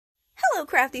Hello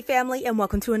CraftDee Family, and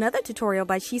welcome to another tutorial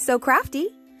by She's So Crafty.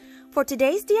 For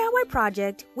today's DIY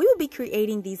project, we will be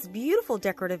creating these beautiful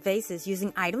decorative vases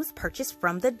using items purchased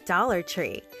from the Dollar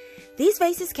Tree. These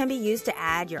vases can be used to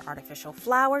add your artificial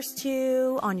flowers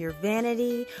to, on your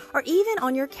vanity, or even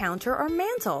on your counter or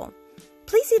mantle.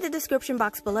 Please see the description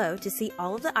box below to see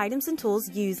all of the items and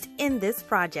tools used in this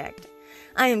project.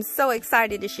 I am so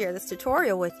excited to share this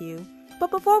tutorial with you. But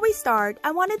before we start,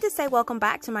 I wanted to say welcome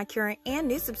back to my current and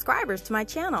new subscribers to my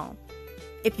channel.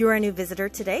 If you're a new visitor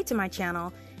today to my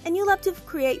channel and you love to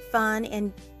create fun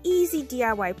and easy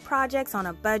DIY projects on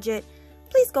a budget,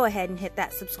 please go ahead and hit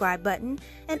that subscribe button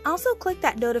and also click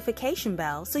that notification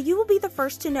bell so you will be the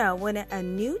first to know when a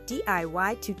new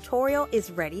DIY tutorial is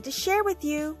ready to share with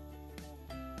you.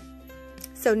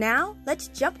 So now let's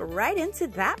jump right into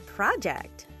that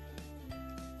project.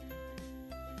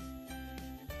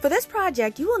 For this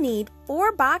project, you will need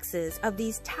 4 boxes of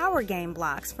these tower game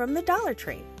blocks from the Dollar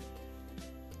Tree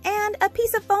and a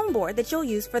piece of foam board that you'll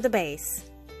use for the base.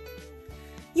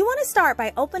 You want to start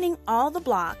by opening all the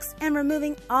blocks and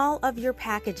removing all of your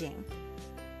packaging.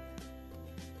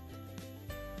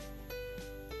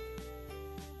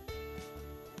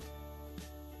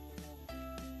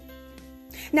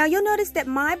 Now you'll notice that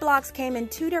my blocks came in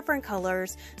 2 different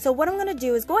colors, so what I'm going to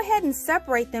do is go ahead and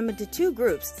separate them into 2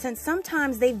 groups since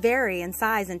sometimes they vary in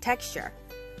size and texture.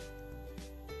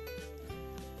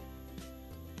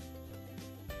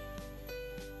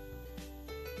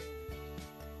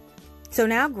 So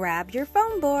now grab your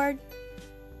foam board.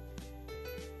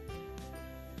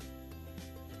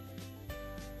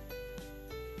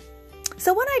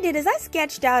 So what I did is I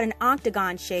sketched out an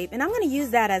octagon shape, and I'm going to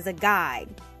use that as a guide.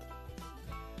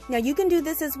 Now you can do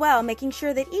this as well, making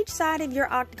sure that each side of your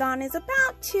octagon is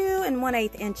about 2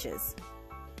 1/8 inches.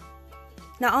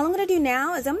 Now all I'm going to do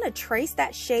now is I'm going to trace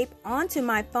that shape onto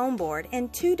my foam board in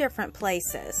 2 different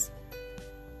places.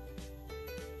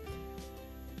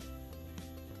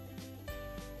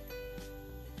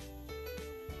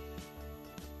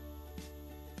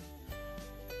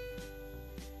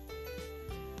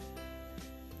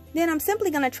 Then I'm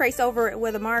simply going to trace over it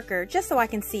with a marker just so I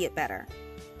can see it better.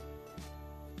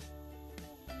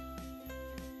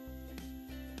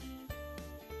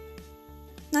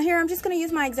 Now here I'm just going to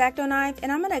use my X-Acto knife and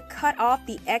I'm going to cut off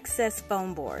the excess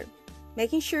foam board,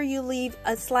 making sure you leave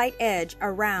a slight edge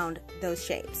around those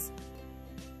shapes.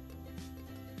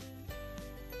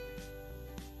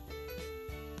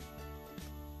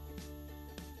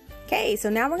 Okay, so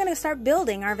now we're going to start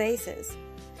building our vases.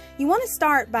 You want to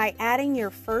start by adding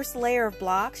your first layer of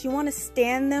blocks. You want to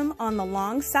stand them on the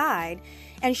long side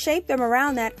and shape them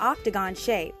around that octagon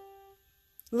shape.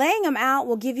 Laying them out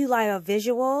will give you like a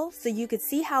visual so you can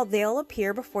see how they'll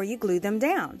appear before you glue them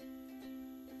down.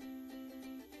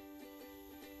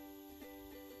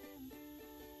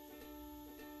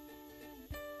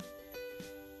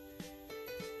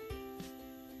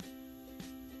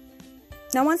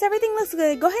 Now once everything looks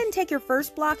good, go ahead and take your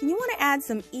first block and you want to add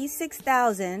some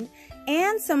E6000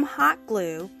 and some hot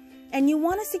glue, and you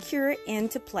want to secure it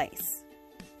into place.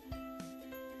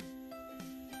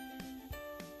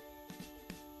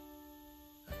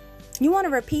 You want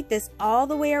to repeat this all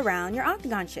the way around your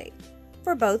octagon shape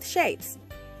for both shapes.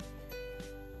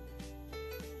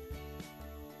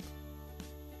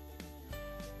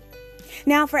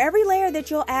 Now for every layer that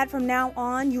you'll add from now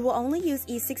on, you will only use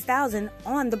E6000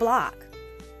 on the block.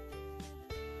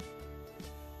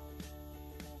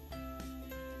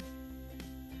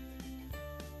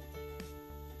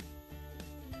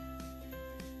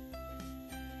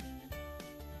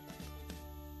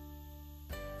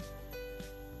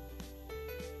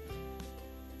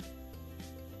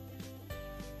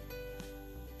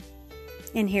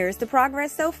 And here's the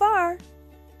progress so far.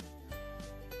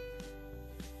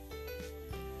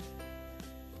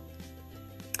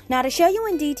 Now to show you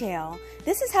in detail,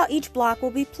 this is how each block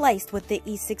will be placed with the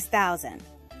E6000.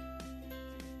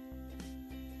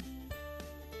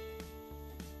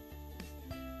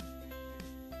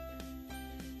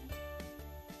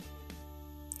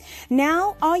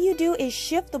 Now all you do is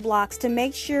shift the blocks to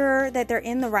make sure that they're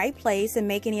in the right place and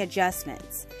make any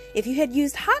adjustments. If you had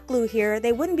used hot glue here,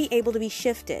 they wouldn't be able to be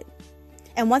shifted.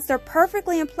 And once they're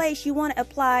perfectly in place, you want to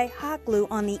apply hot glue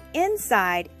on the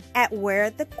inside at where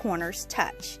the corners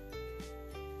touch.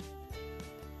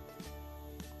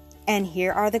 And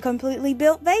here are the completely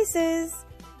built vases.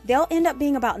 They'll end up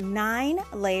being about 9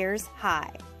 layers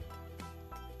high.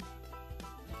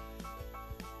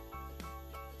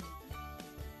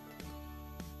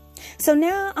 So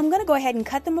now I'm going to go ahead and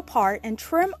cut them apart and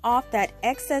trim off that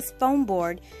excess foam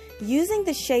board using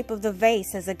the shape of the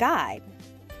vase as a guide.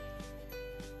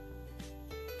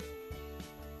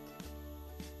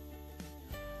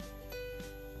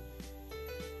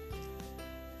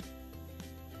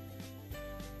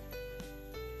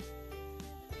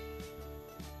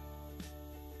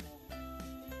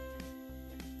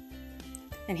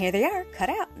 And here they are, cut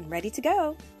out and ready to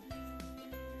go.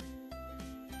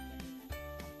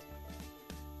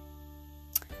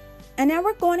 And now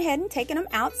we're going ahead and taking them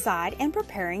outside and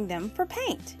preparing them for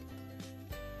paint.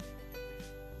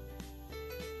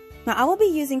 Now I will be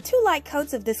using 2 light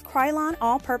coats of this Krylon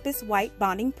all-purpose white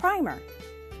bonding primer.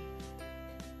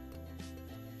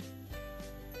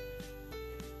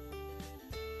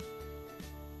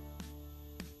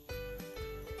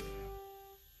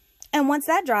 And once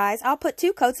that dries, I'll put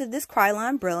 2 coats of this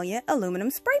Krylon Brilliant aluminum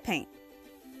spray paint.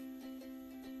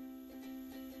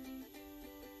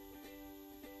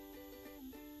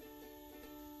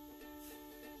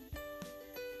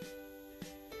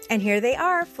 And here they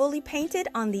are, fully painted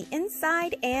on the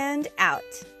inside and out.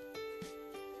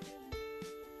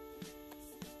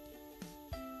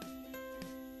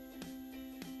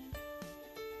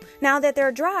 Now that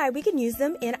they're dry, we can use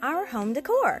them in our home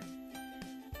decor.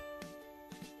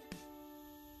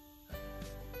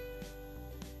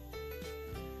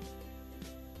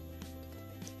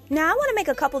 Now I want to make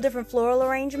a couple different floral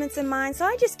arrangements in mind, so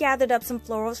I just gathered up some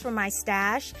florals from my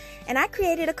stash and I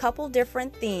created a couple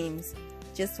different themes.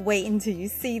 Just wait until you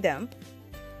see them.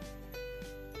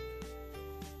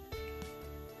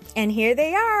 And here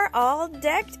they are, all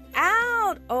decked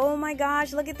out. Oh my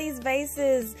gosh, look at these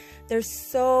vases. They're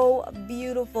so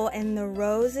beautiful, and the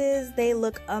roses, they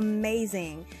look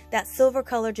amazing. That silver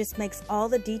color just makes all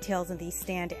the details of these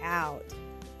stand out.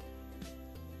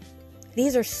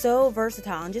 These are so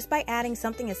versatile, and just by adding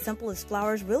something as simple as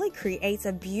flowers really creates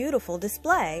a beautiful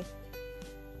display.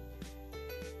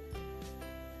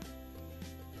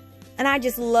 And I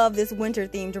just love this winter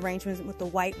themed arrangement with the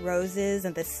white roses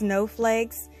and the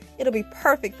snowflakes. It'll be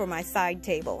perfect for my side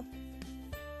table.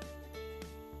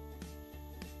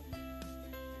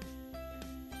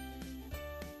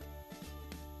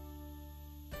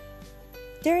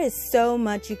 There is so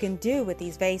much you can do with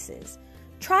these vases.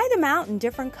 Try them out in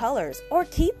different colors or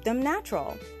keep them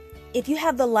natural. If you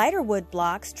have the lighter wood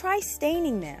blocks, try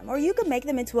staining them, or you could make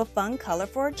them into a fun color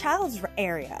for a child's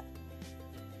area.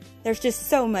 There's just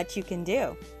so much you can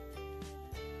do.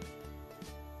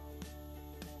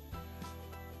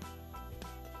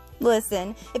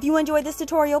 Listen, if you enjoyed this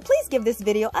tutorial, please give this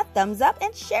video a thumbs up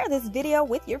and share this video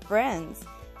with your friends.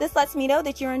 This lets me know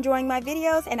that you're enjoying my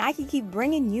videos and I can keep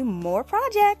bringing you more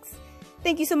projects.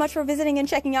 Thank you so much for visiting and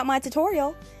checking out my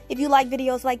tutorial. If you like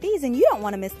videos like these and you don't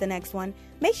want to miss the next one,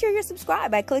 make sure you're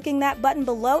subscribed by clicking that button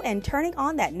below and turning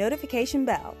on that notification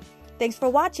bell. Thanks for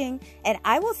watching, and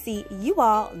I will see you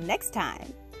all next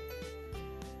time.